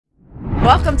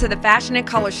Welcome to the Fashion and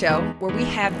Color Show, where we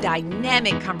have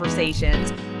dynamic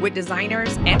conversations with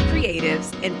designers and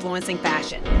creatives influencing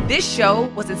fashion. This show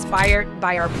was inspired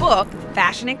by our book,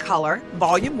 Fashion and Color,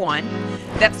 Volume 1,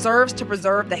 that serves to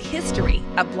preserve the history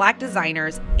of Black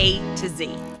designers A to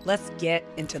Z. Let's get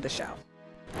into the show.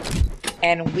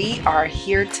 And we are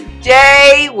here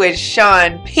today with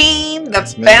Shawn Pean, the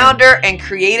founder and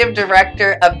creative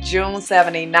director of June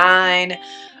 79,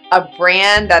 a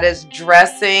brand that is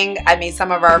dressing, some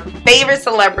of our favorite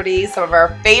celebrities, some of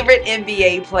our favorite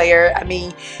NBA player.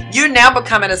 You're now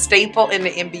becoming a staple in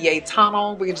the NBA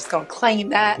tunnel. We're just going to claim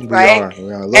that, right?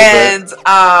 We are a little bit.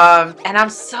 And I'm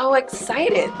so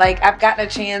excited. I've gotten a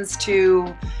chance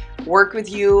to work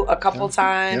with you a couple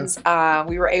times. Yeah.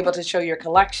 We were able to show your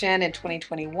collection in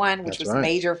 2021, which was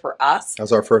major for us. That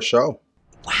was our first show.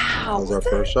 Wow. That was our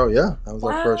first show. Yeah, that was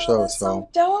our first show. That's so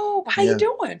dope. How you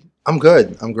doing? I'm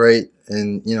good. I'm great.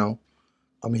 And,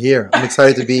 I'm here. I'm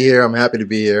excited to be here. I'm happy to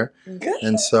be here. Good.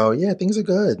 And so, things are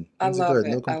good. Things are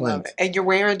good. No complaints. I love it. And you're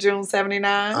wearing June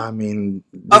 79?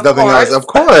 There's nothing else. Of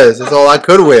course. That's all I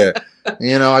could wear.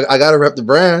 I got to rep the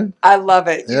brand. I love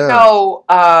it.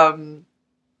 Yeah.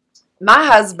 My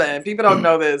husband, people don't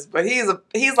know this, but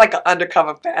he's like an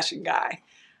undercover fashion guy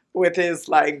with his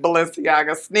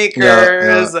Balenciaga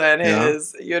sneakers and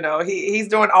his, he's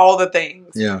doing all the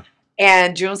things. Yeah.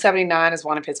 And June 79 is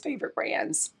one of his favorite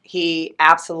brands. He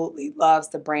absolutely loves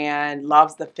the brand,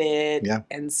 loves the fit. Yeah.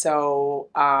 And so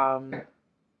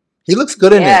he looks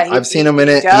good in it. I've seen him in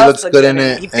it. He looks good in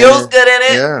it. He feels good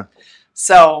in it. Yeah.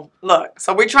 So,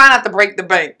 we try not to break the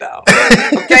bank, though.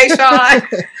 Okay, Shawn?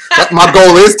 My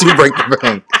goal is to break the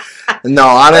bank. No,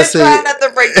 honestly. We try not to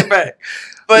break the bank.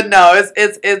 But no,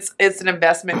 it's an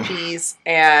investment piece,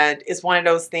 and it's one of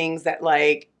those things that,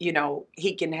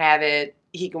 he can have it.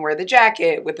 He can wear the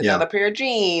jacket with another pair of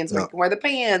jeans, or he can wear the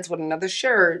pants with another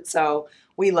shirt. So,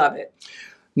 we love it.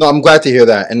 No, I'm glad to hear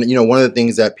that. And, one of the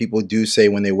things that people do say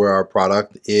when they wear our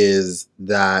product is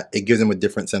that it gives them a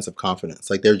different sense of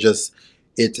confidence.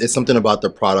 It's something about the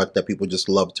product that people just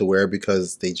love to wear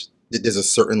because there's a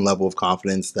certain level of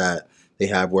confidence that they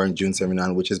have wearing June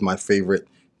 79, which is my favorite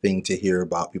thing to hear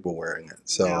about people wearing it.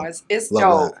 So it's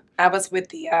dope. That. I was with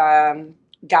the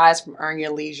guys from Earn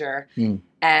Your Leisure.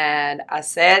 And I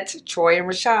said to Troy and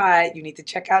Rashad, you need to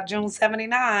check out June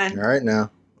 79. All right,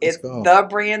 now. It's the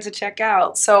brand to check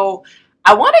out. So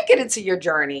I want to get into your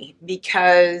journey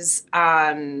because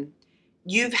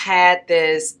you've had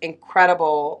this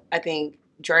incredible,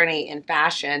 journey in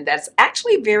fashion that's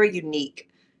actually very unique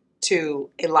to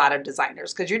a lot of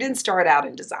designers because you didn't start out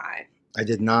in design. I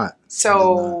did not.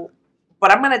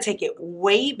 But I'm going to take it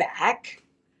way back.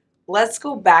 Let's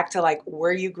go back to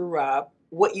where you grew up,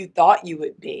 what you thought you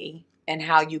would be, and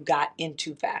how you got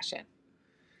into fashion.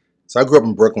 So I grew up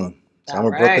in Brooklyn. So I'm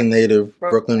a Brooklyn native,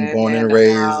 Brooklyn born and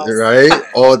raised, right?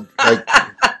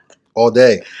 All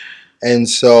day. And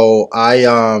so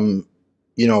I,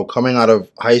 coming out of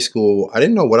high school, I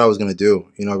didn't know what I was going to do.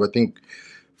 I think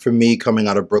for me, coming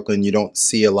out of Brooklyn, you don't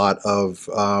see a lot of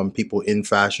people in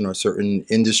fashion or certain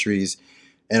industries.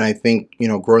 And I think,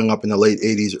 growing up in the late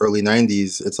 80s, early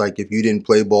 90s, it's if you didn't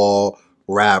play ball,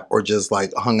 rap, or just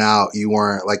hung out, you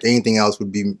weren't anything else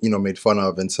would be, made fun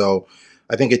of. And so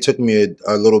I think it took me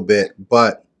a little bit,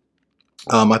 but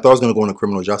I thought I was going to go into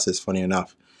criminal justice, funny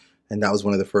enough. And that was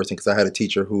one of the first things, because I had a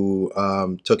teacher who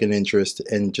took an interest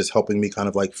in just helping me kind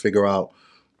of figure out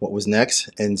what was next.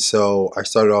 And so I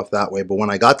started off that way. But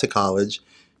when I got to college,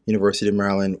 University of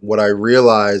Maryland, what I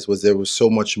realized was there was so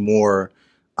much more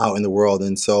out in the world.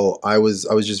 And so I was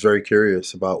just very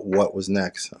curious about what was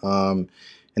next. And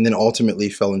then ultimately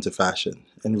fell into fashion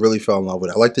and really fell in love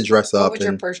with it. I like to dress up. What was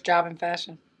your first job in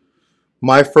fashion?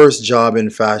 My first job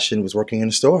in fashion was working in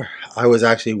a store. I was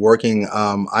actually working,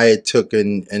 I had took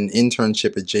an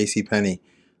internship at JCPenney.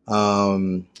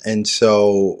 And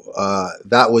so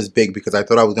that was big because I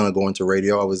thought I was going to go into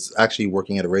radio. I was actually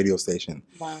working at a radio station.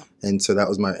 Wow. And so that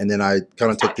was and then I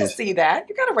kind of took this. I can see that.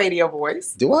 You got a radio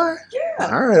voice. Do I?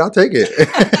 Yeah. All right, I'll take it.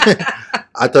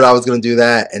 I thought I was going to do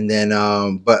that. And then,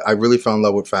 but I really fell in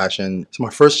love with fashion. So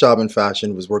my first job in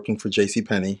fashion was working for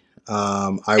JCPenney.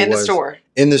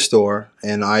 In the store,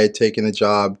 and I had taken a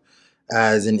job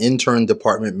as an intern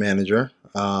department manager.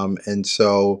 And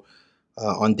so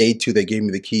on day 2, they gave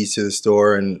me the keys to the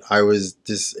store, and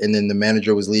and then the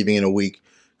manager was leaving in a week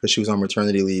because she was on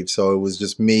maternity leave. So it was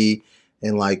just me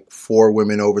and 4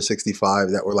 women over 65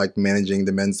 that were managing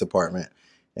the men's department.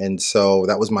 And so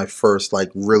that was my first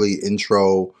really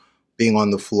intro, being on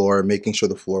the floor, making sure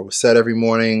the floor was set every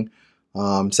morning,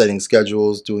 setting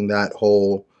schedules, doing that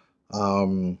whole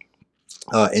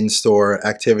in-store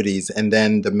activities. And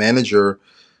then the manager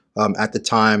At the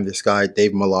time, this guy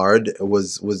Dave Millard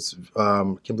was I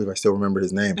can't believe I still remember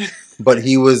his name, but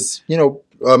he was,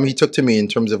 he took to me in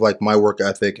terms of like my work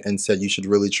ethic and said you should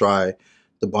really try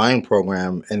the buying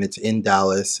program, and it's in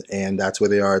Dallas, and that's where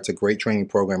they are. It's a great training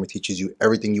program. It teaches you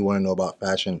everything you want to know about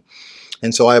fashion.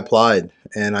 And so I applied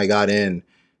and I got in,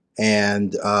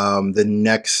 and the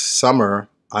next summer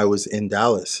I was in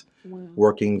Dallas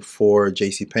working for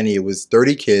JCPenney. It was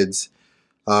 30 kids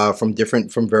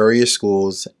from various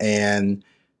schools, and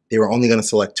they were only going to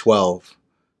select 12.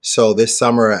 So this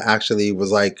summer actually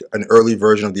was like an early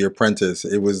version of The Apprentice.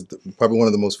 It was probably one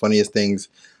of the most funniest things.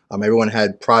 Everyone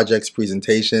had projects,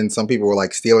 presentations. Some people were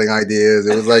like stealing ideas.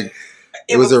 It was like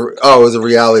it was a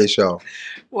reality show.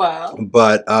 Wow.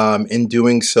 But in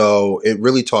doing so, it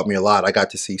really taught me a lot. I got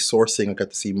to see sourcing. I got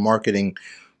to see marketing,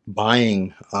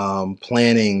 buying,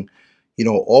 planning,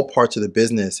 all parts of the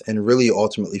business, and really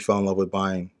ultimately fell in love with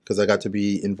buying because I got to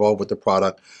be involved with the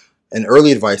product. And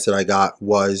early advice that I got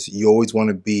was you always want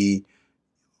to be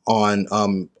on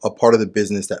a part of the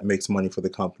business that makes money for the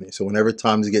company. So whenever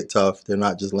times get tough, they're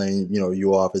not just laying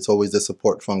you off. It's always the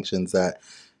support functions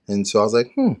and so I was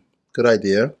like, good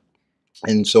idea.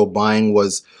 And so buying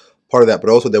was part of that, but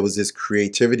also there was this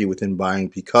creativity within buying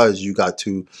because you got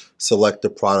to select the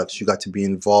products, you got to be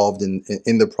involved in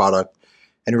the product,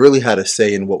 and really had a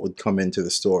say in what would come into the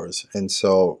stores. And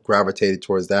so gravitated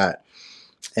towards that.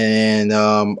 And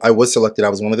I was selected. I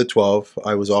was one of the 12.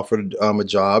 I was offered a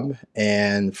job,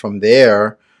 and from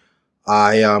there,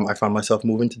 I found myself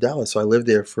moving to Dallas. So I lived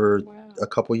there for a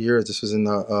couple years. This was in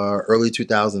the early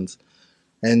 2000s,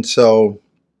 and so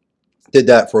did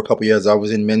that for a couple years. I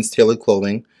was in men's tailored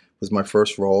clothing. Was my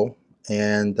first role,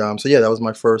 and so yeah, that was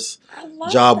my first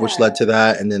job, which led to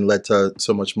that, and then led to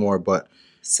so much more. But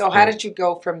so how did you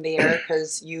go from there?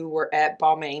 Because you were at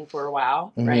Balmain for a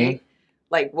while, right?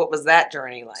 Like, what was that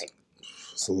journey like?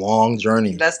 It's a long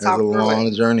journey. Let's talk through it. It's a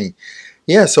long journey.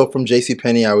 Yeah, so from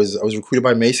JCPenney, I was recruited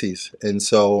by Macy's, and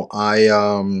so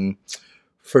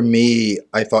for me,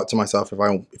 I thought to myself, if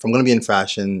I'm going to be in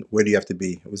fashion, where do you have to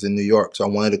be? It was in New York, so I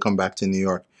wanted to come back to New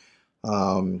York,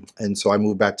 and so I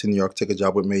moved back to New York, took a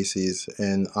job with Macy's,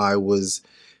 and I was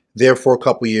there for a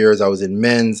couple years. I was in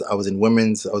men's, I was in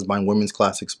women's, I was buying women's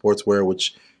classic sportswear,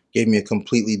 which gave me a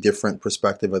completely different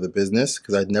perspective of the business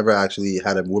because I'd never actually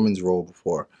had a women's role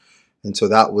before. And so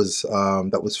that was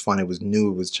fun. It was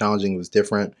new, it was challenging, it was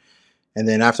different. And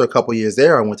then after a couple of years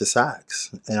there, I went to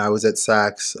Saks. And I was at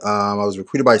Saks. I was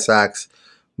recruited by Saks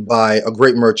by a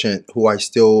great merchant who I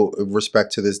still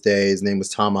respect to this day. His name was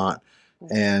Tom Ott,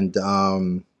 and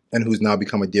who's now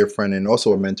become a dear friend and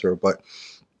also a mentor. But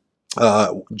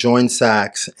joined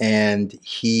Saks, and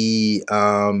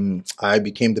I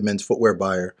became the men's footwear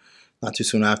buyer not too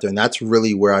soon after. And that's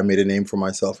really where I made a name for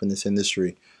myself in this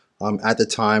industry. At the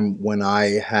time when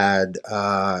I had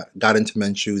got into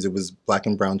men's shoes, it was black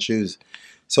and brown shoes.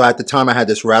 So at the time I had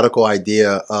this radical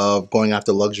idea of going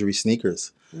after luxury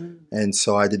sneakers. And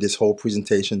so I did this whole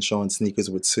presentation showing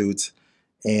sneakers with suits.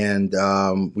 And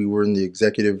we were in the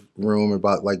executive room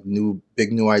about like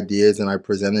big new ideas, and I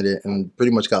presented it and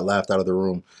pretty much got laughed out of the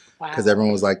room because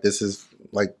everyone was like, this is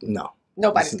like, no.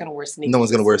 Nobody's going to wear sneakers. No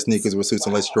one's going to wear sneakers with suits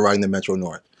unless you're riding the Metro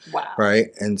North. Wow. Right?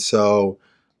 And so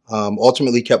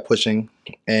ultimately kept pushing.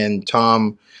 And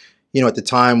Tom, at the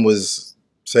time was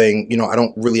saying, I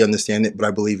don't really understand it, but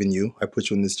I believe in you. I put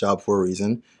you in this job for a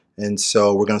reason. And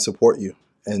so we're going to support you.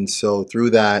 And so through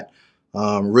that,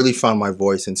 really found my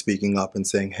voice in speaking up and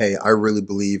saying, hey, I really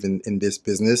believe in this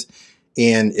business.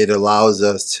 And it allows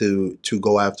us to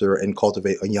go after and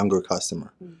cultivate a younger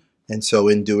customer. And so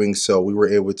in doing so, we were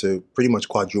able to pretty much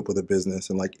quadruple the business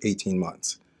in like 18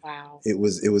 months. Wow. It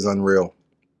was unreal.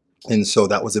 And so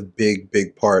that was a big,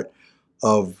 big part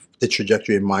of the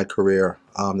trajectory in my career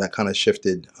that kind of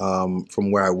shifted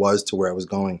from where I was to where I was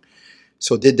going.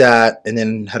 So did that, and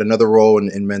then had another role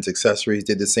in men's accessories,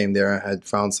 did the same there. I had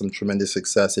found some tremendous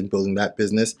success in building that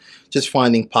business, just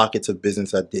finding pockets of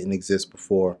business that didn't exist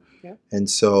before. Yep. And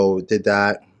so did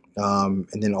that. And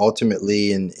then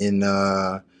ultimately in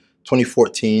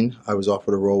 2014, I was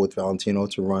offered a role with Valentino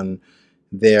to run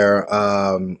their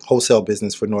wholesale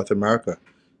business for North America.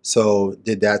 So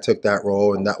did that, took that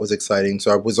role, and that was exciting.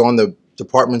 So I was on the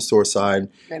department store side,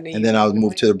 and then I was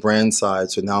moved to the brand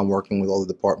side. So now I'm working with all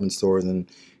the department stores, and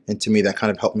to me that kind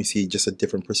of helped me see just a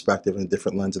different perspective and a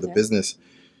different lens of the business.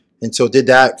 And so did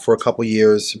that for a couple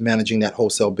years, managing that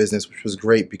wholesale business, which was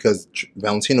great because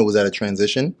Valentino was at a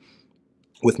transition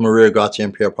with Maria Grazia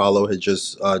and Pier Paolo had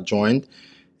just joined,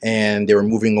 and they were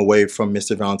moving away from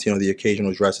Mr. Valentino, the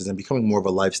occasional dresses, and becoming more of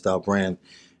a lifestyle brand.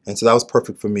 And so that was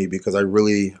perfect for me because I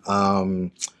really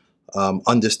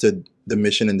understood the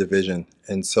mission and the vision.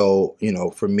 And so, you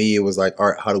know, for me, it was like, all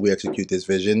right, how do we execute this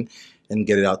vision and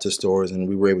get it out to stores? And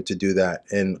we were able to do that.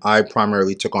 And I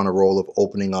primarily took on a role of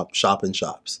opening up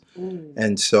shop-in-shops.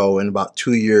 And so in about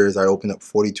 2 years, I opened up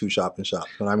 42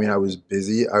 shop-in-shops. And I mean, I was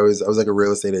busy. I was like a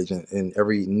real estate agent in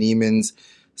every Neiman's,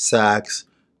 Saks,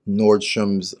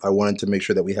 Nordstrom's. I wanted to make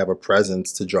sure that we have a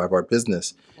presence to drive our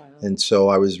business. And so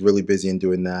I was really busy in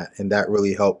doing that. And that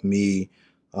really helped me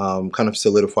kind of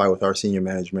solidify with our senior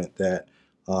management that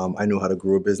I knew how to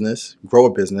grow a business,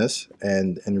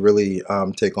 and really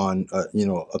take on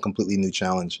a completely new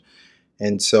challenge.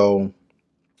 And so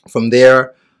from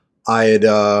there, I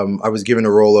was given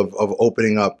a role of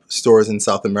opening up stores in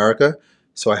South America.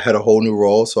 So I had a whole new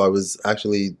role. So I was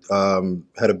actually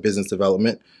head of business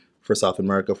development for South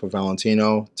America for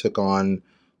Valentino. Took on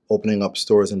opening up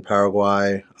stores in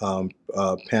Paraguay,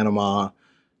 Panama,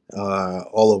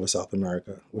 all over South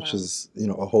America, which is, you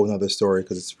know, a whole nother story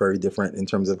because it's very different in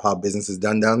terms of how business is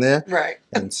done down there. Right.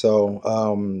 And so,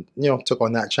 you know, took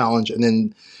on that challenge. And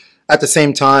then at the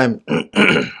same time,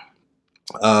 the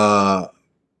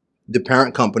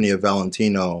parent company of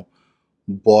Valentino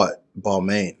bought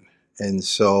Balmain. And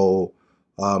so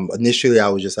initially I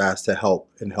was just asked to help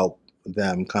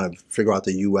them kind of figure out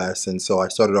the U.S. And so I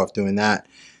started off doing that.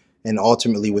 And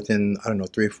ultimately, within, I don't know,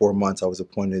 3 or 4 months, I was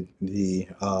appointed the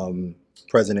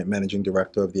president managing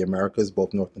director of the Americas,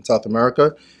 both North and South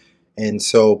America. And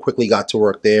so quickly got to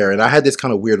work there. And I had this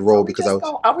kind of weird role because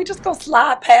Are we just going to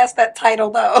slide past that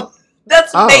title, though?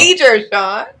 That's major,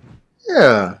 Shawn.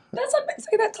 Yeah.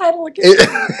 Say that title again.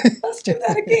 Let's do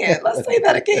that again. Let's say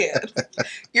that again.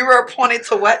 You were appointed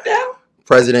to what now?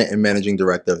 President and managing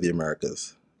director of the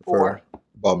Americas for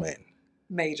Balmain.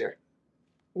 Major.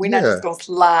 We're not just going to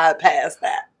slide past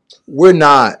that. We're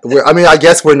not. I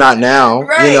guess we're not now,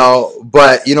 right. You know,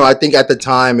 but, you know, I think at the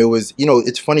time it was, you know,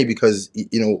 it's funny because,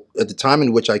 you know, at the time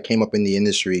in which I came up in the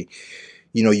industry,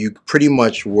 you know, you pretty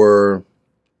much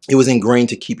it was ingrained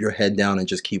to keep your head down and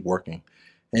just keep working.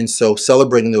 And so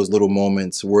celebrating those little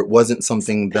moments where it wasn't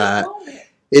something that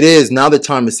it is. Now the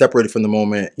time is separated from the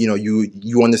moment, you know,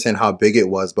 you understand how big it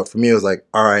was. But for me, it was like,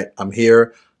 all right, I'm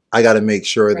here. I got to make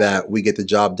sure that we get the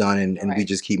job done and we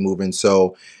just keep moving.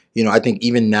 So, you know, I think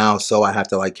even now, I have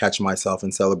to like catch myself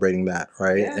in celebrating that.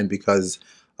 Right. Yeah. And because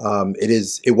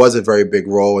it was a very big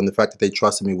role. And the fact that they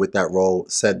trusted me with that role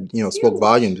spoke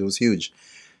volumes. It was huge.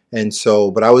 And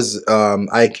so, but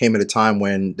I came at a time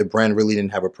when the brand really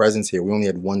didn't have a presence here. We only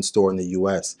had 1 store in the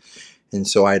US. And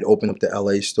so I had opened up the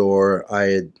LA store. I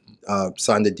had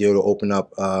signed a deal to open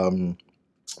up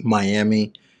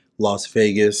Miami, Las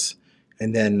Vegas,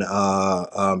 and then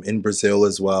in Brazil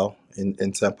as well,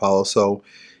 in Sao Paulo. So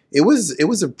it was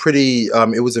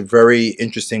a very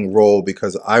interesting role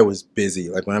because I was busy.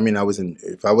 Like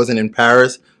if I wasn't in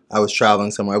Paris, I was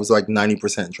traveling somewhere. I was like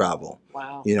 90% travel.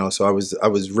 Wow. You know, so I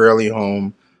was rarely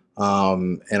home.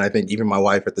 And I think even my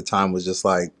wife at the time was just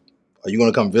like, are you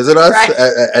going to come visit us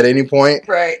at any point?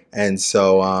 Right. And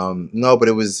so, no, but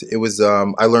it was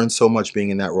I learned so much being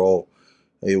in that role.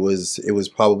 It was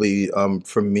probably,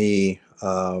 for me,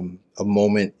 a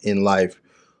moment in life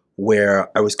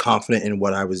where I was confident in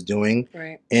what I was doing,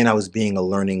 and I was being a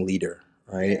learning leader,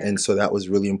 right? Yeah. And so that was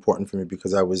really important for me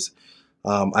because I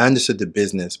understood the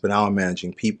business, but now I'm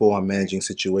managing people, I'm managing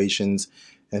situations,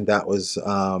 and that was,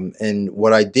 and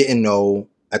what I didn't know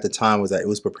at the time was that it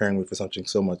was preparing me for something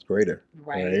so much greater.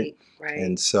 Right.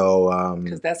 And so,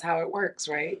 because that's how it works,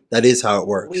 right? That is how it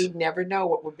works. We never know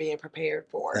what we're being prepared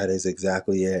for. That is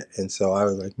exactly it. And so I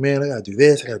was like, man, I got to do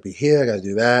this. I got to be here. I got to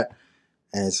do that.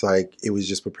 And it's like, it was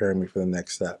just preparing me for the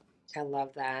next step. I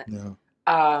love that.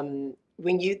 Yeah.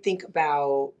 When you think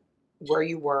about where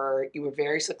you were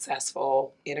very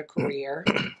successful in a career.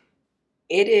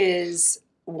 It is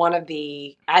one of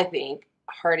the, I think,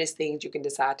 hardest things you can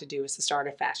decide to do is to start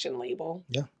a fashion label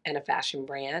and a fashion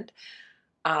brand.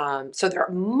 So there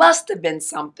must have been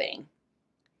something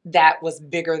that was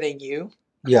bigger than you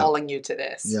calling you to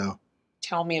this. Yeah.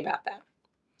 Tell me about that.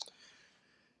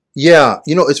 Yeah.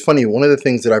 You know, it's funny. One of the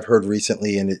things that I've heard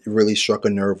recently, and it really struck a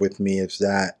nerve with me, is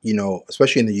that, you know,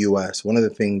 especially in the U.S., one of the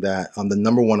things that the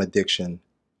number one addiction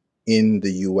in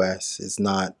the U.S. is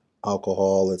not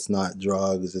alcohol, it's not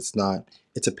drugs,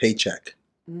 it's a paycheck.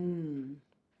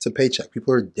 It's a paycheck.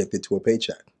 People are addicted to a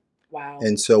paycheck. Wow.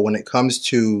 And so when it comes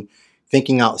to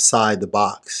thinking outside the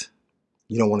box,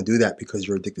 you don't want to do that because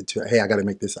you're addicted to it. Hey, I got to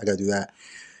make this, I got to do that.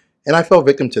 And I fell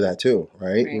victim to that too,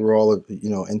 right? We were all, you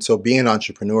know, and so being an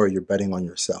entrepreneur, you're betting on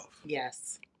yourself.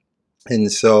 Yes.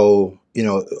 And so, you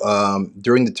know,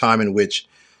 during the time in which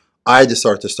I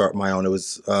decided to start my own, it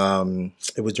was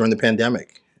during the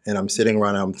pandemic. And I'm sitting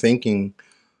around and I'm thinking,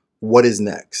 what is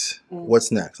next?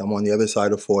 What's next? I'm on the other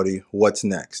side of 40. What's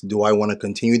next? Do I want to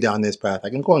continue down this path? I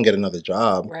can go and get another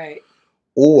job. Right.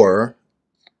 Or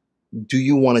do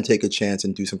you want to take a chance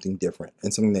and do something different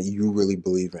and something that you really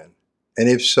believe in? And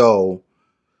if so,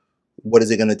 what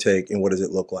is it going to take and what does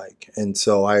it look like? And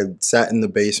so I sat in the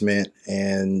basement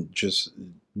and just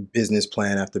business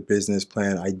plan after business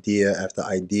plan, idea after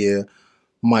idea.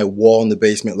 My wall in the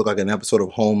basement looked like an episode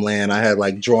of Homeland. I had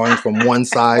like drawings from one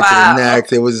side to the next.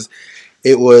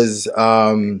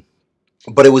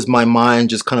 But it was my mind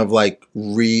just kind of like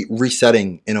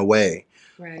resetting in a way,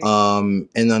 right.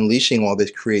 And unleashing all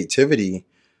this creativity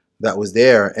that was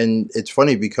there. And it's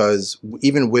funny because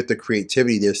even with the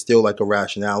creativity, there's still like a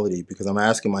rationality, because I'm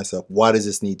asking myself, why does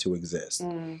this need to exist?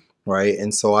 Right.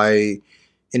 And so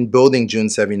in building June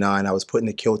 79, I was putting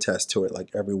a kill test to it like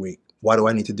every week. Why do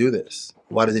I need to do this?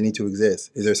 Why does it need to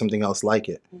exist? Is there something else like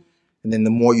it? And then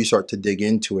the more you start to dig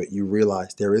into it, you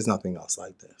realize there is nothing else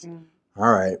like this.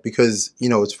 All right. Because,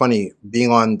 it's funny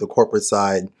being on the corporate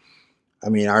side. I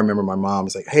mean, I remember my mom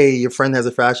was like, hey, your friend has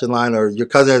a fashion line, or your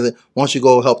cousin has it. Why don't you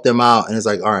go help them out? And it's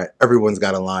like, all right, everyone's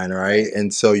got a line. All right.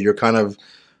 And so you're kind of,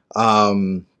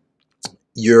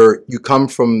 you come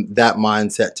from that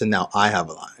mindset to now I have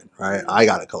a line, right? I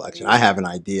got a collection. I have an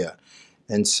idea.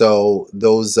 And so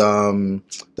those,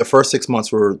 the first 6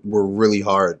 months were really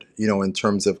hard, in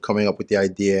terms of coming up with the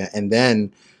idea. And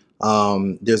then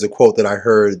there's a quote that I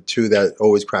heard too that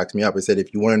always cracks me up. It said,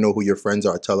 if you want to know who your friends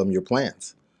are, tell them your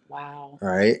plans. Wow.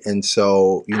 Right. And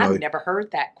so, I've never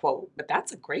heard that quote, but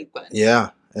that's a great one. Yeah.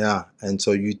 Yeah. And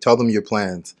so you tell them your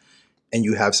plans, and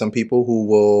you have some people who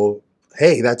will,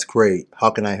 hey, that's great. How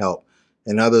can I help?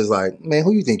 And others like, man,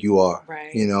 who you think you are?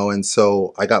 Right. And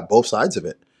so I got both sides of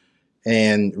it.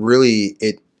 And really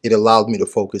it allowed me to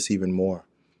focus even more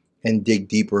and dig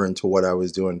deeper into what I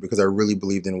was doing, because I really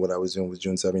believed in what I was doing with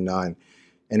June 79.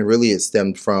 And really it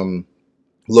stemmed from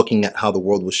looking at how the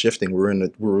world was shifting. We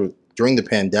were during the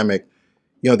pandemic,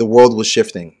 the world was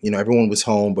shifting. Everyone was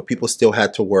home, but people still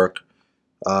had to work.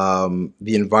 The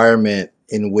environment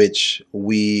in which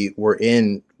we were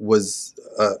in was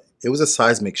it was a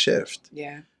seismic shift.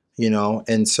 Yeah.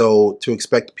 And so to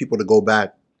expect people to go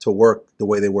back to work the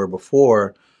way they were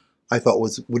before, I thought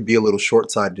would be a little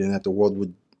short-sighted, and that the world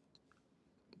would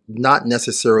not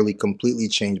necessarily completely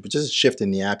change, but just shift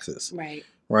in the axis. Right.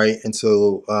 Right. And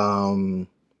so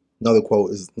another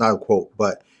quote is not a quote,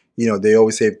 but they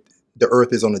always say the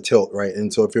earth is on a tilt, right?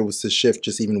 And so if it was to shift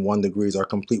just even 1 degree, our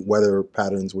complete weather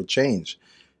patterns would change.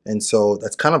 And so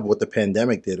that's kind of what the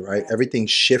pandemic did, right? Everything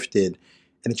shifted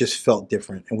and it just felt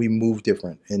different, and we moved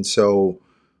different. And so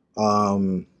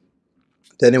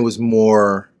then it was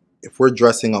more, if we're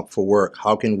dressing up for work,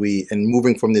 how can we, and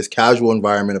moving from this casual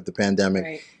environment of the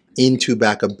pandemic into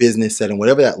back a business setting,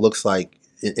 whatever that looks like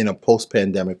in a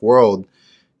post-pandemic world,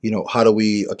 how do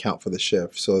we account for the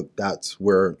shift? So that's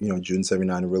where, June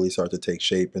 79 really started to take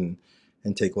shape and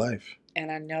take life.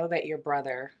 And I know that your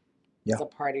brother is a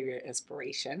part of your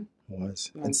inspiration.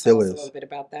 Was. And still is. A little bit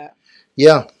about that?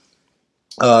 Yeah.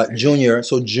 Junior.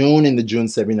 So June in the June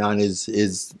 79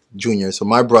 is Junior. So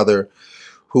my brother,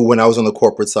 who when I was on the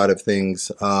corporate side of things,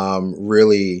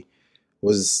 really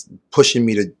was pushing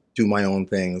me to do my own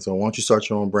thing. So why don't you start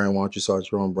your own brand? Why don't you start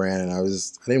your own brand? And I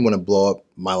didn't want to blow up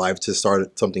my life to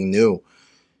start something new.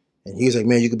 And he was like,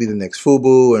 man, you could be the next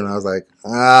FUBU. And I was like,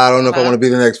 I don't know if I want to be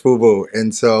the next FUBU.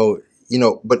 And so,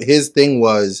 but his thing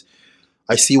was,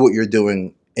 I see what you're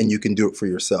doing and you can do it for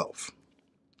yourself.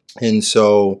 And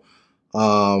so,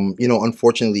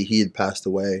 unfortunately he had passed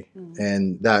away,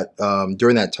 and that,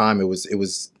 during that time it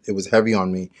was heavy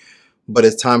on me. But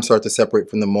as time started to separate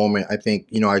from the moment, I think,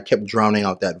 I kept drowning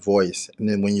out that voice. And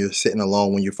then when you're sitting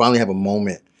alone, when you finally have a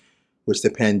moment, which the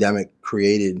pandemic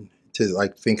created to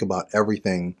like think about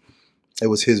everything, it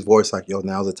was his voice like, yo,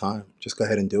 now's the time. Just go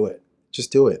ahead and do it.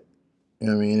 Just do it. You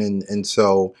know what I mean? And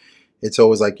so it's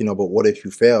always like, but what if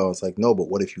you fail? It's like, no, but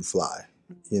what if you fly?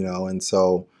 And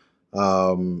so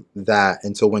and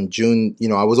so when June,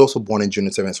 I was also born in June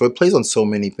of 7. So it plays on so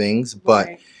many things, but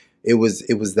it was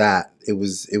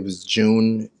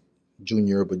June,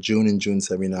 Junior, but June and June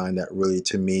 79 that really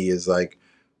to me is like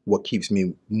what keeps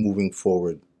me moving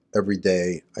forward every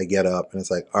day. I get up and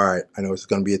it's like, all right, I know it's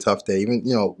going to be a tough day, even,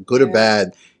 good or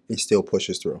bad, it still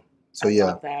pushes through. So I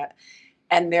love that.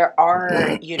 And there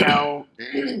are,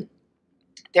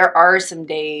 there are some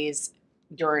days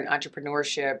during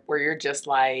entrepreneurship where you're just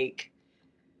like,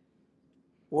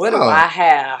 what do I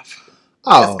have?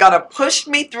 It's going to push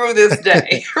me through this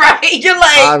day, right? You're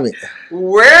like,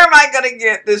 where am I going to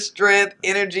get this strength,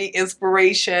 energy,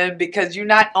 inspiration? Because you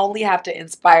not only have to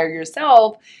inspire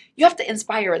yourself, you have to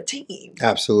inspire a team.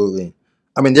 Absolutely.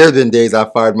 I mean, there have been days I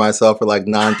fired myself at like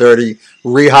 9:30,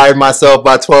 rehired myself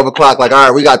by 12 o'clock. Like, all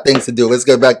right, we got things to do. Let's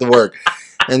get back to work.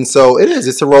 And so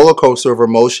it's a roller coaster of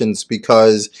emotions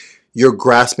because you're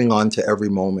grasping onto every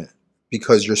moment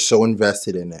because you're so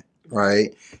invested in it,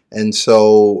 right? And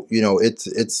so,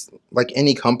 it's like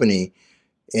any company.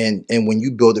 And when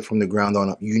you build it from the ground on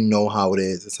up, you know how it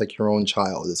is. It's like your own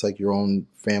child. It's like your own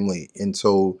family. And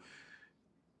so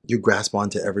you grasp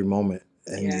onto every moment.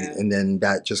 And then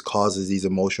that just causes these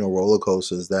emotional roller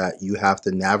coasters that you have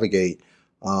to navigate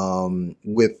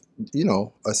with,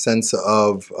 a sense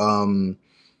of,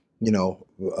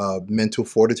 mental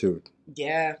fortitude.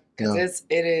 Yeah, because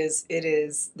it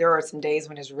is. There are some days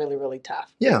when it's really, really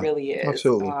tough. Yeah, it really is.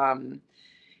 Absolutely.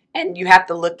 And you have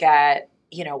to look at,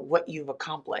 what you've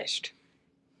accomplished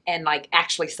and like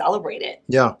actually celebrate it.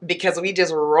 Yeah. Because we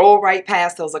just roll right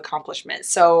past those accomplishments.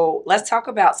 So let's talk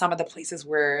about some of the places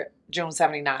where June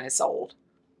 79 is sold.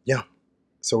 Yeah.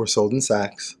 So we're sold in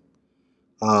Saks,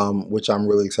 which I'm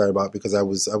really excited about because I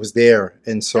was there.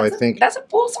 And so I think that's a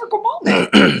full circle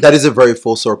moment. That is a very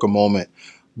full circle moment.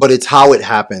 But it's how it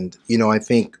happened. I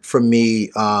think for me,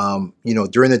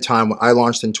 during the time when I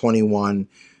launched in 21,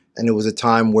 and it was a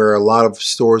time where a lot of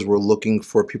stores were looking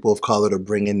for people of color to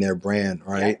bring in their brand,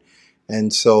 right? Yeah.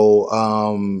 And so,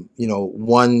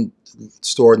 one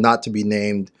store, not to be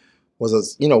named,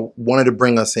 wanted to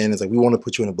bring us in. It's like, we want to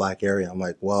put you in a black area. I'm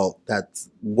like, well, that's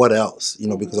what else?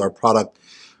 Because our product,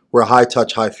 we're a high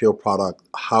touch, high feel product.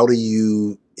 How do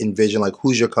you envision, like,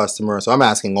 who's your customer? So I'm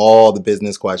asking all the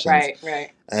business questions.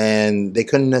 Right. And they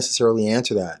couldn't necessarily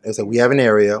answer that. It was like, we have an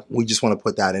area. We just want to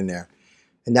put that in there.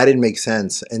 And that didn't make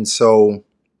sense. And so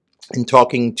in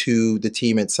talking to the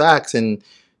team at Saks, and,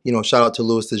 shout out to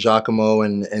Louis DeGiacomo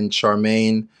and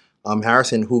Charmaine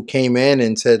Harrison, who came in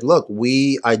and said, look,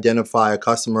 we identify a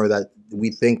customer that we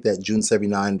think that June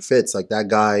 79 fits. Like that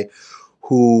guy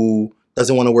who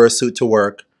doesn't want to wear a suit to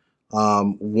work,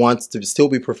 wants to still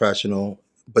be professional,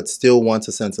 but still wants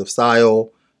a sense of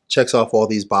style, checks off all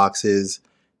these boxes.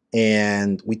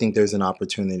 And we think there's an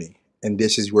opportunity. And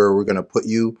this is where we're going to put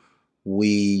you.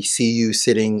 We see you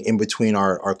sitting in between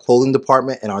our clothing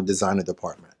department and our designer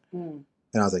department. And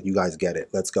I was like, you guys get it.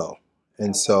 Let's go.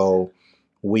 And so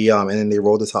we, and then they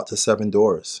rolled us out to 7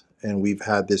 doors. And we've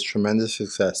had this tremendous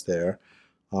success there.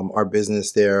 Our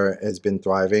business there has been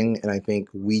thriving. And I think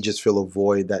we just fill a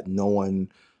void that no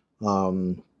one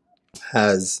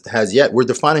has yet. We're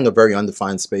defining a very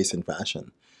undefined space in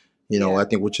fashion. I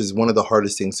think, which is one of the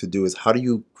hardest things to do, is how do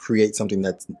you create something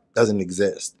that doesn't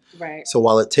exist? Right. So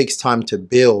while it takes time to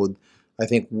build, I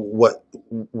think what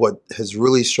has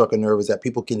really struck a nerve is that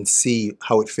people can see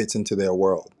how it fits into their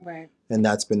world. Right. And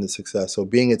that's been the success. So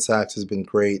being at Saks has been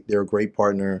great. They're a great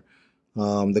partner.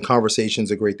 The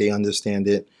conversations are great. They understand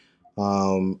it.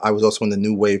 I was also in the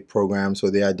New Wave program, so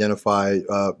they identify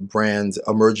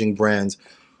emerging brands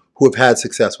who have had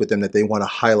success with them that they want to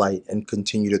highlight and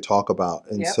continue to talk about.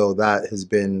 And so that has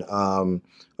been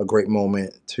a great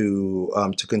moment to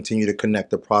continue to connect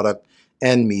the product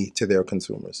and me to their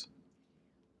consumers.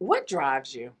 What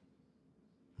drives you?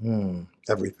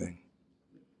 Everything.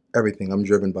 Everything. I'm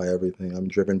driven by everything. I'm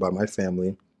driven by my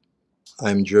family.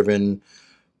 I'm driven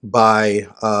by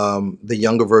the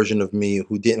younger version of me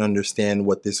who didn't understand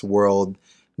what this world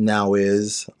now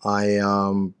is.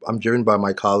 I'm driven by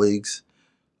my colleagues,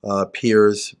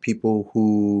 peers, people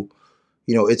who,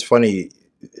 it's funny,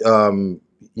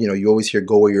 you always hear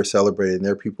go where you're celebrated, and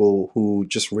there are people who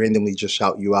just randomly just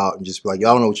shout you out and just be like, I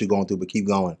don't know what you're going through, but keep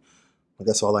going. But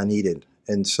that's all I needed.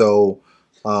 And so,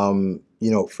 and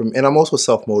I'm also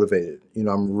self-motivated.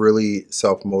 I'm really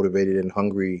self-motivated and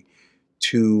hungry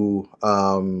to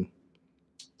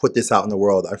put this out in the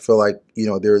world. I feel like,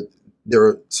 there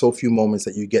are so few moments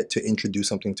that you get to introduce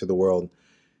something to the world.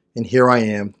 And here I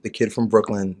am, the kid from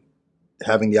Brooklyn,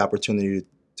 having the opportunity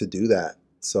to do that.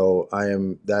 So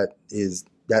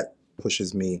that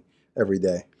pushes me every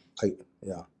day.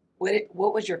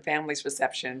 What was your family's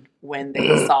perception when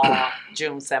they saw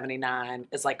June 79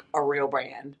 as like a real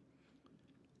brand?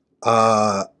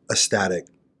 Ecstatic.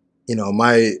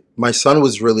 My son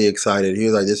was really excited. He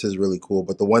was like, this is really cool.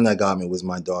 But the one that got me was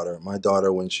my daughter. My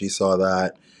daughter, when she saw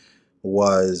that,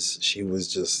 she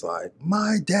was just like,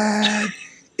 my dad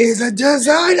is a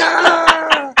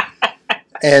designer.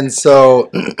 And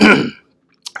so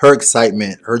her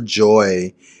excitement, her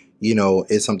joy,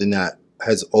 is something that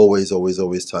has always, always,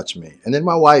 always touched me. And then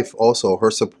my wife also,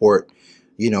 her support,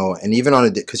 and even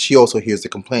on because she also hears the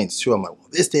complaints too. I'm like, well,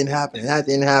 this didn't happen, and that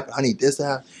didn't happen. I need this to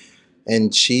happen.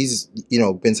 And she's,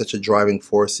 been such a driving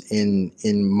force in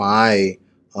my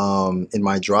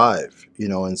drive,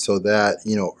 and so that,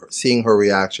 seeing her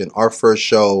reaction, our first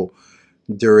show,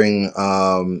 during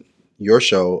your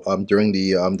show, during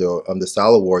the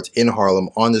Style Awards in Harlem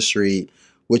on the street,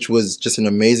 which was just an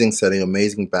amazing setting,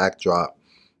 amazing backdrop.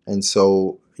 And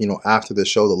so, you know, after the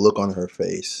show, the look on her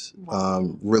face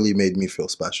really made me feel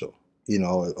special. You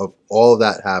know, of all of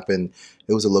that happened,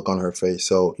 it was a look on her face.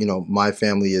 So, you know, my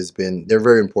family they're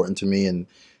very important to me, and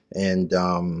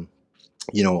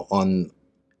you know,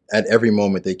 at every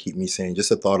moment they keep me sane. Just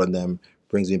the thought of them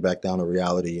brings me back down to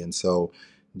reality. And so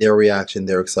their reaction,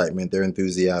 their excitement, their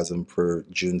enthusiasm for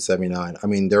June 79. I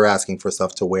mean, they're asking for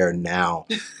stuff to wear now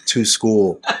to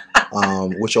school,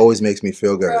 which always makes me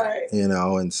feel good, you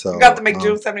know. And so you got to make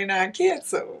June 79 kids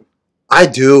soon. I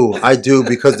do,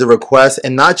 because the requests,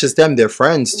 and not just them, their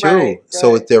friends too. Right.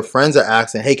 So if their friends are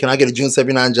asking, hey, can I get a June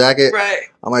 79 jacket? Right.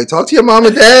 I'm like, talk to your mom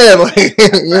and dad, like,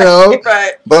 you know.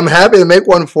 Right. But I'm happy to make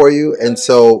one for you. And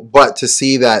so, but to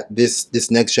see that this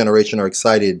next generation are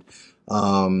excited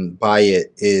by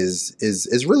it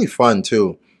is really fun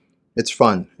too. It's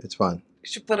fun. It's fun. You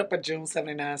should put up a June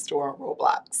 79 store on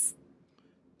Roblox.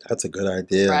 That's a good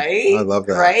idea. Right? I love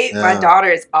that. Right? Yeah. My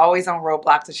daughter is always on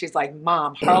Roblox, and she's like,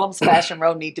 Mom, Harlem's Fashion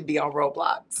Row need to be on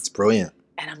Roblox. It's brilliant.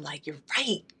 And I'm like, you're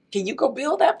right. Can you go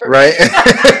build that for me?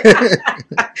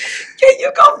 Can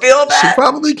you go build that? She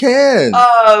probably can.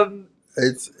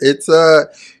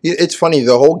 It's funny,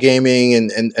 the whole gaming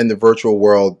and the virtual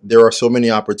world, there are so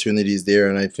many opportunities there,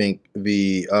 and I think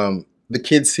the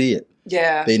kids see it.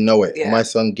 Yeah. They know it. Yeah. My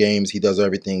son games, he does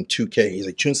everything 2K. He's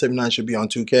like, June 79 should be on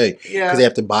 2K. Yeah. Because they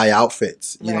have to buy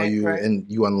outfits. You know, and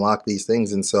you unlock these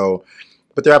things. And so,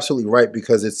 but they're absolutely right,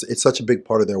 because it's such a big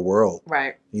part of their world.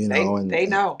 Right. You know, they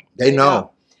know. They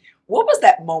know. What was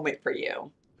that moment for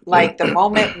you? Like the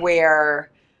moment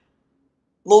where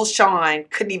Lil Shawn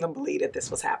couldn't even believe that this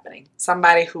was happening.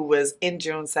 Somebody who was in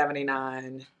June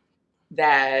 79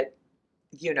 that,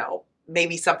 you know,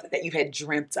 maybe something that you had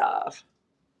dreamt of.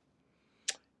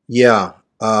 Yeah,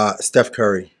 Steph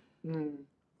Curry.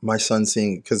 My son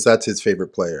because that's his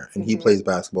favorite player, and he plays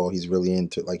basketball. He's really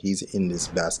he's in this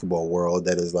basketball world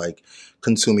that is like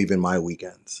consume even my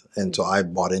weekends. And so I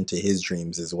bought into his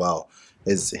dreams as well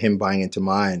as him buying into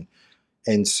mine.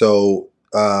 And so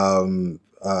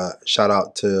shout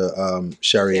out to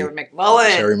Sherry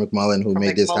McMullen, who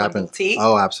made this happen.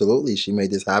 Oh, absolutely. She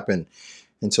made this happen.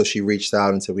 And so she reached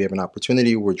out and said, we have an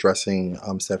opportunity. We're dressing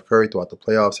Steph Curry throughout the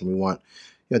playoffs, and we want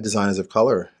designers of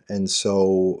color. And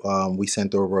so we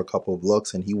sent over a couple of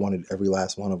looks, and he wanted every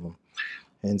last one of them.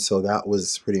 And so that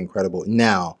was pretty incredible.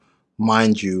 Now,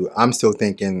 mind you, I'm still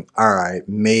thinking, all right,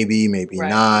 maybe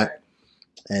not. Right.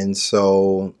 And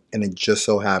so, and it just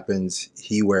so happens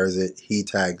he wears it, he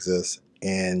tags us,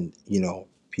 and, you know,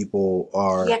 people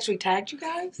are... He actually tagged you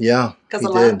guys? Yeah. Because a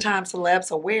lot of times celebs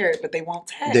will wear it, but they won't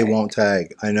tag. They won't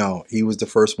tag. I know. He was the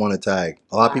first one to tag.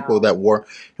 A lot of people that wore...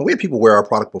 And we had people wear our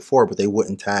product before, but they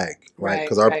wouldn't tag, right?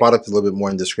 Because our product is a little bit more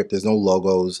nondescript. There's no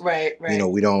logos. Right. You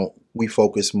know, we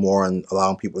focus more on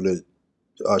allowing people to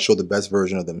show the best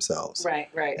version of themselves. Right.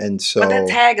 And so... But the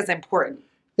tag is important.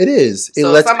 It is.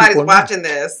 So if somebody's watching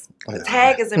this, the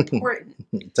tag is important.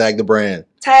 Tag the brand.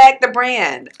 Tag the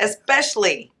brand,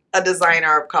 especially a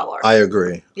designer of color. I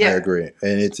agree. Yeah. I agree.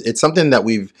 And it's something that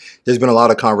there's been a lot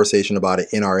of conversation about it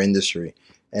in our industry.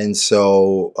 And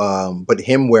so, but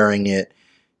him wearing it,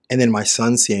 and then my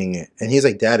son seeing it, and he's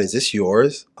like, Dad, is this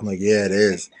yours? I'm like, yeah, it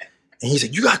is. And he's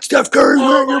like, you got Steph Curry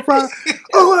wearing your product?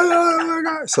 Oh my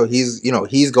God. So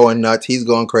he's going nuts. He's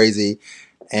going crazy.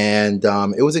 And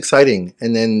it was exciting.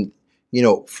 And then, you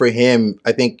know, for him,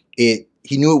 I think he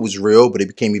knew it was real, but it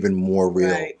became even more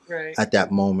real at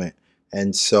that moment.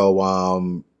 And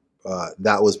so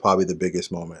that was probably the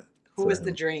biggest moment. Who is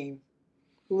the dream?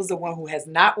 Who's the one who has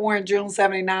not worn June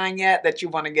 79 yet that you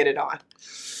want to get it on?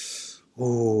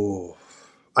 Ooh,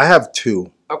 I have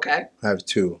two. Okay. I have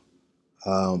two.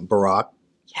 Barack.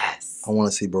 Yes. I want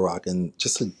to see Barack in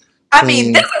just a I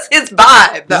mean, this is his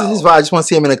vibe, though. This is his vibe. I just want to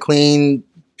see him in a clean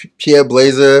Pierre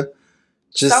blazer.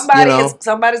 Just,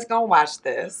 somebody's going to watch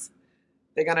this.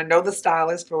 They're going to know the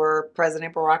stylist for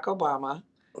President Barack Obama.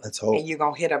 Let's hope. And you're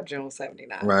going to hit up June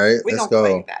 79. Right. Let's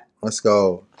go. Let's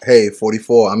go. Hey,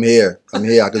 44, I'm here. I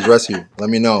can dress you. Let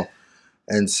me know.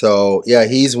 And so, yeah,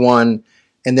 he's one.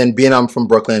 And then being I'm from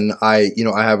Brooklyn, I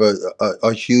have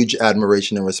a huge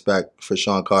admiration and respect for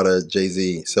Sean Carter,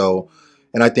 Jay-Z. So,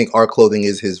 and I think our clothing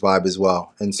is his vibe as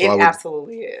well. And so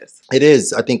absolutely is. It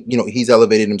is. I think, he's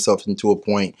elevated himself into a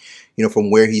point,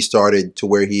 from where he started to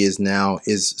where he is now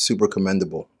is super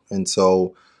commendable. And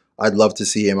so I'd love to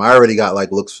see him. I already got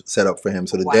looks set up for him.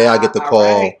 So the day I get the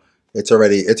call, it's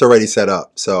already set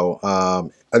up. So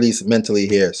at least mentally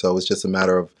here. So it's just a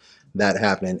matter of that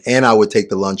happening. And I would take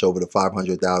the lunch over to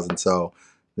 500,000. So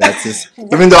That's just,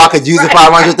 even though I could use the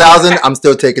 500,000, I'm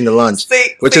still taking the lunch,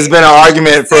 which has been an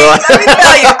argument for. Let me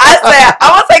tell you, I said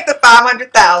I'm gonna take the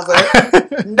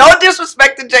 500,000. No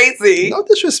disrespect to Jay-Z. No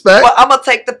disrespect. But I'm gonna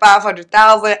take the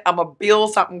 500,000. I'm gonna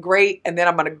build something great, and then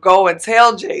I'm gonna go and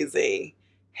tell Jay-Z,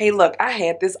 "Hey, look, I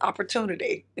had this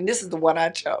opportunity, and this is the one I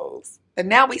chose." And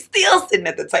now we still sitting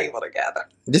at the table together.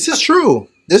 This is true.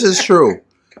 This is true.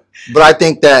 But I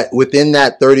think that within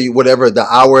that 30, whatever, the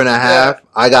hour and a half,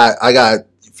 I got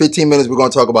 15 minutes, we're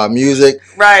going to talk about music.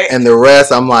 Right. And the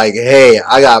rest, I'm like, hey,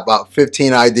 I got about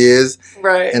 15 ideas.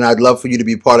 Right. And I'd love for you to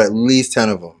be part of at least 10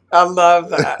 of them. I love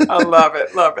that. I love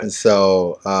it. Love it. And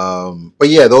so, but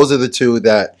yeah, those are the two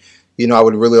that, I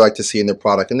would really like to see in the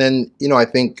product. And then, I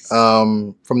think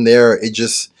from there, it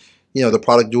just, the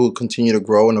product will continue to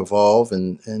grow and evolve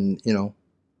and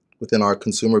within our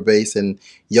consumer base and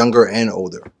younger and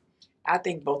older. I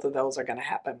think both of those are going to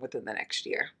happen within the next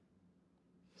year.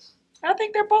 I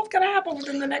think they're both going to happen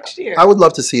within the next year. I would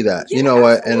love to see that. Yeah, you know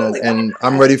what? absolutely. And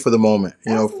I'm ready for the moment.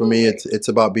 For me, it's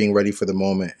about being ready for the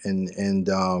moment. And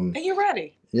you're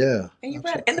ready. Yeah. And you're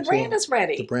ready. And the brand is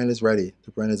ready. The brand is ready.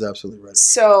 The brand is absolutely ready.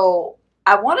 So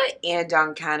I want to end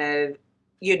on kind of,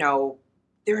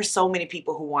 there are so many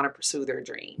people who want to pursue their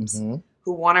dreams,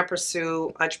 who want to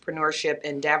pursue entrepreneurship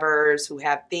endeavors, who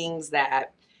have things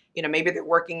that, maybe they're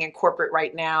working in corporate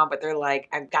right now, but they're like,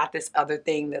 I've got this other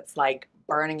thing that's like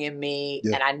burning in me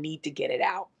and I need to get it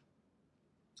out.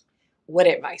 What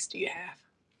advice do you have?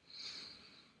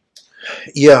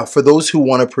 Yeah, for those who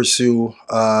want to pursue,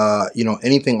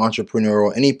 anything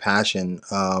entrepreneurial, any passion,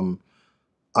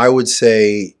 I would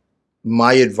say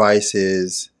my advice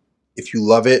is if you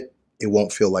love it, it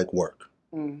won't feel like work,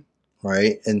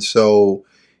 right? And so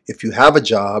if you have a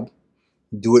job,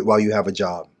 do it while you have a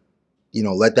job.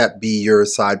 Let that be your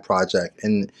side project.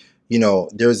 And,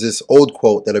 there's this old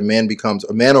quote that a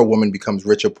man or woman becomes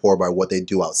rich or poor by what they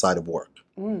do outside of work,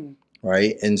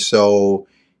 right? And so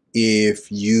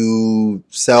if you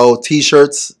sell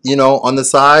T-shirts, on the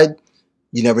side,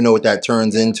 you never know what that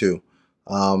turns into.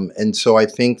 And so I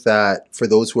think that for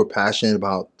those who are passionate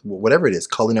about whatever it is,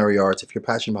 culinary arts, if you're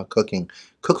passionate about cooking,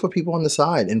 cook for people on the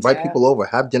side, invite people over,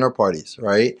 have dinner parties,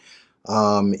 right?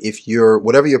 If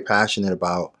whatever you're passionate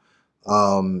about,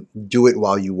 do it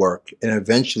while you work. And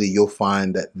eventually you'll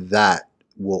find that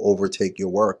will overtake your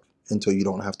work until you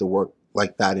don't have to work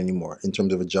like that anymore in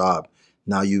terms of a job.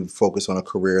 Now you focus on a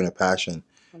career and a passion.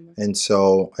 And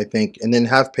so I think, and then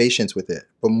have patience with it,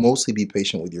 but mostly be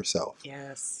patient with yourself.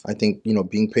 Yes. I think,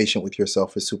 being patient with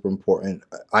yourself is super important.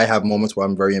 I have moments where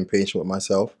I'm very impatient with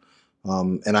myself,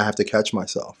 and I have to catch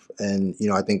myself. And,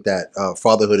 I think that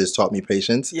fatherhood has taught me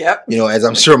patience. Yep. As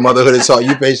I'm sure motherhood has taught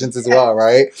you patience as well,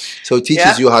 right? So it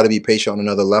teaches you how to be patient on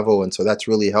another level. And so that's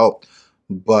really helped.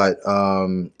 But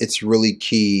it's really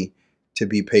key to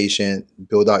be patient,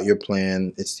 build out your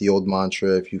plan. It's the old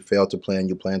mantra, if you fail to plan,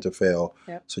 you plan to fail.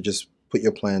 Yep. So just put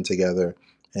your plan together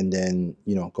and then,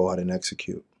 go out and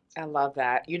execute. I love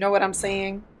that. You know what I'm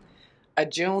saying? A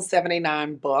June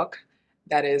 79 book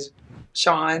that is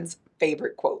Shawn's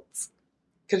favorite quotes.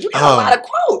 Because you got a lot of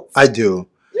quotes. I do.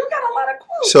 You got a lot of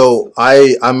quotes. So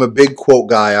I'm a big quote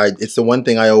guy. It's the one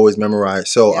thing I always memorize.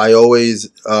 So I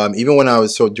always, even when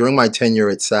during my tenure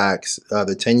at Saks,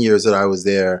 the 10 years that I was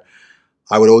there,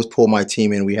 I would always pull my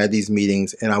team in. We had these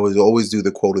meetings, and I would always do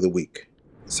the quote of the week.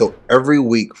 So every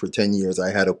week for 10 years,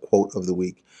 I had a quote of the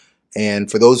week.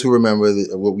 And for those who remember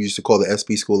what we used to call the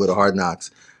SB School of the Hard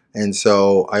Knocks. And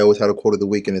so I always had a quote of the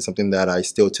week, and it's something that I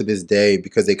still to this day,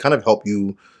 because they kind of help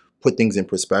you put things in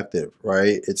perspective,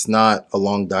 right? It's not a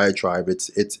long diatribe. It's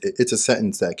a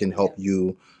sentence that can help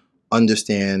you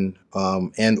understand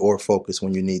and or focus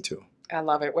when you need to. I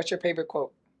love it. What's your favorite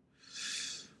quote?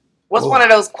 What's one of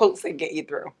those quotes that get you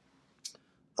through?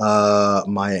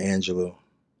 Maya Angelou.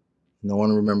 No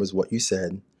one remembers what you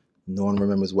said. No one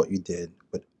remembers what you did,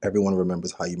 but everyone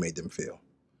remembers how you made them feel.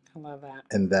 I love that.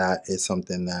 And that is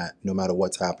something that no matter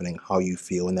what's happening, how you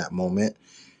feel in that moment,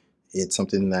 it's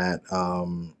something that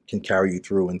can carry you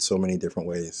through in so many different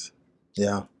ways.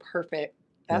 Yeah. Perfect.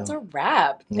 That's a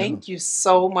wrap. Thank you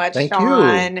so much,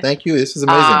 Shawn. Thank you. This is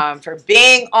amazing. For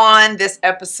being on this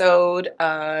episode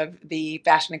of the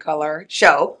Fashion and Color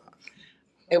show.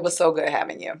 It was so good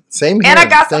having you. Same here. And I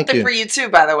got something for you too,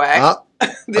 by the way.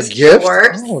 This a gift?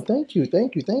 Yours. Oh, thank you.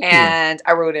 And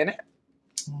I wrote in it.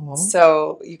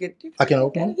 So you could. I can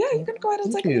open it? Yeah, you can go ahead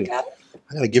and take a look at it.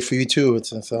 I got a gift for you too.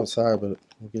 It's outside, but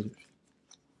we'll get it.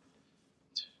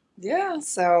 Yeah,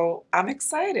 so I'm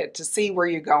excited to see where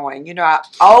you're going. I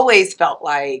always felt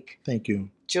like thank you.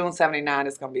 June 79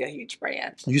 is going to be a huge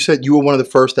brand. You said you were one of the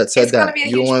first that said that.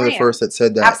 You were one of the first that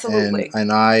said that. Absolutely.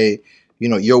 And I, you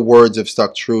know, your words have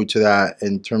stuck true to that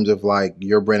in terms of like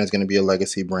your brand is going to be a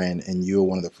legacy brand, and you're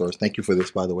one of the first. Thank you for this,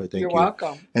 by the way. Thank you. You're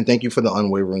welcome. And thank you for the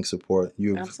unwavering support.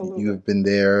 You've been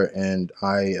there, and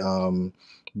I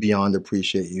beyond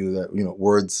appreciate you. That, you know,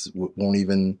 words won't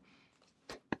even.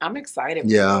 I'm excited.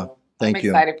 Yeah. I'm Thank you.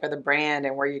 excited for the brand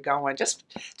and where you're going. Just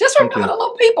remember the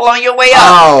little people on your way up.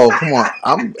 Oh, come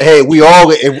on. Hey, we all,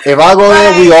 if I go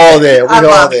there, we all there. We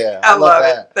all there. I love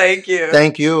it. Thank you.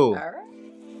 Thank you. All right.